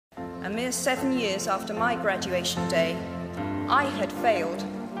mere 7 years after my graduation day, I had failed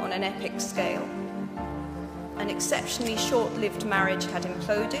on an epic scale. An exceptionally short-lived marriage had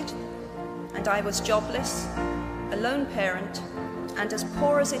imploded, and I was jobless, a lone parent, and as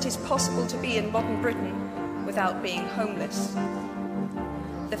poor as it is possible to be in modern Britain without being homeless.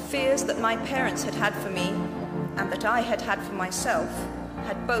 The fears that my parents had had for me and that I had had for myself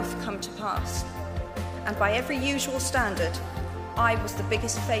had both come to pass, and by every usual standard, I was the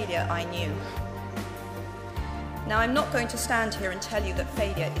biggest failure I knew. Now, I'm not going to stand here and tell you that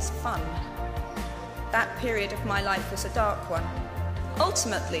failure is fun. That period of my life was a dark one.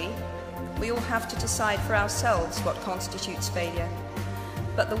 Ultimately, we all have to decide for ourselves what constitutes failure.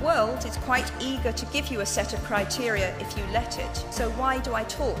 But the world is quite eager to give you a set of criteria if you let it. So why do I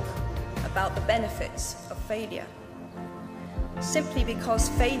talk about the benefits of failure? Simply because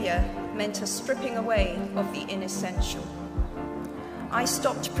failure meant a stripping away of the inessential. I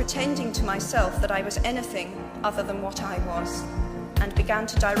stopped pretending to myself that I was anything other than what I was, and began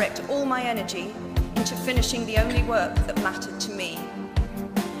to direct all my energy into finishing the only work that mattered to me.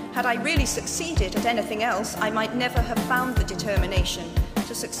 Had I really succeeded at anything else, I might never have found the determination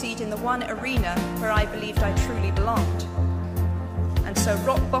to succeed in the one arena where I believed I truly belonged. And so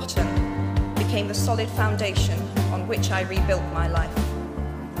rock bottom became the solid foundation on which I rebuilt my life.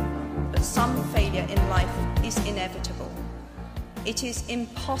 But some failure in life is inevitable. It is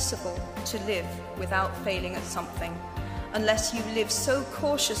impossible to live without failing at something, unless you live so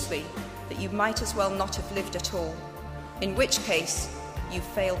cautiously that you might as well not have lived at all, in which case you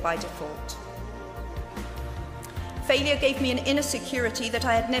fail by default. Failure gave me an inner security that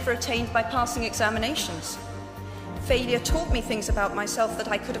I had never attained by passing examinations. Failure taught me things about myself that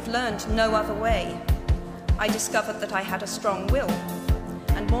I could have learned no other way. I discovered that I had a strong will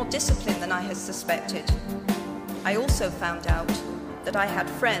and more discipline than I had suspected. I also found out that I had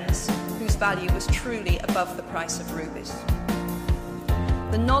friends whose value was truly above the price of rubies.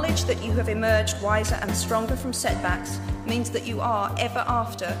 The knowledge that you have emerged wiser and stronger from setbacks means that you are, ever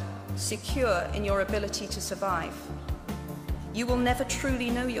after, secure in your ability to survive. You will never truly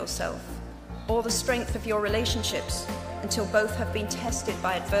know yourself or the strength of your relationships until both have been tested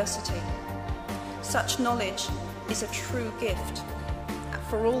by adversity. Such knowledge is a true gift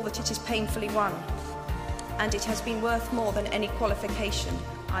for all that it is painfully won, and it has been worth more than any qualification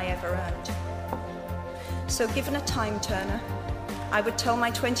I ever earned. So given a time turner, I would tell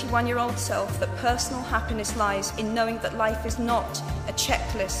my 21-year-old self that personal happiness lies in knowing that life is not a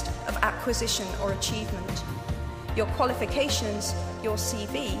checklist of acquisition or achievement. Your qualifications, your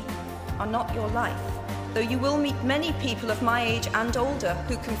CV, are not your life, though you will meet many people of my age and older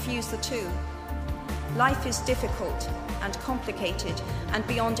who confuse the two. Life is difficult and complicated and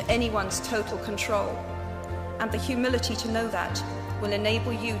beyond anyone's total control, and the humility to know that will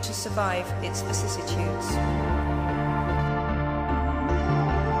enable you to survive its vicissitudes.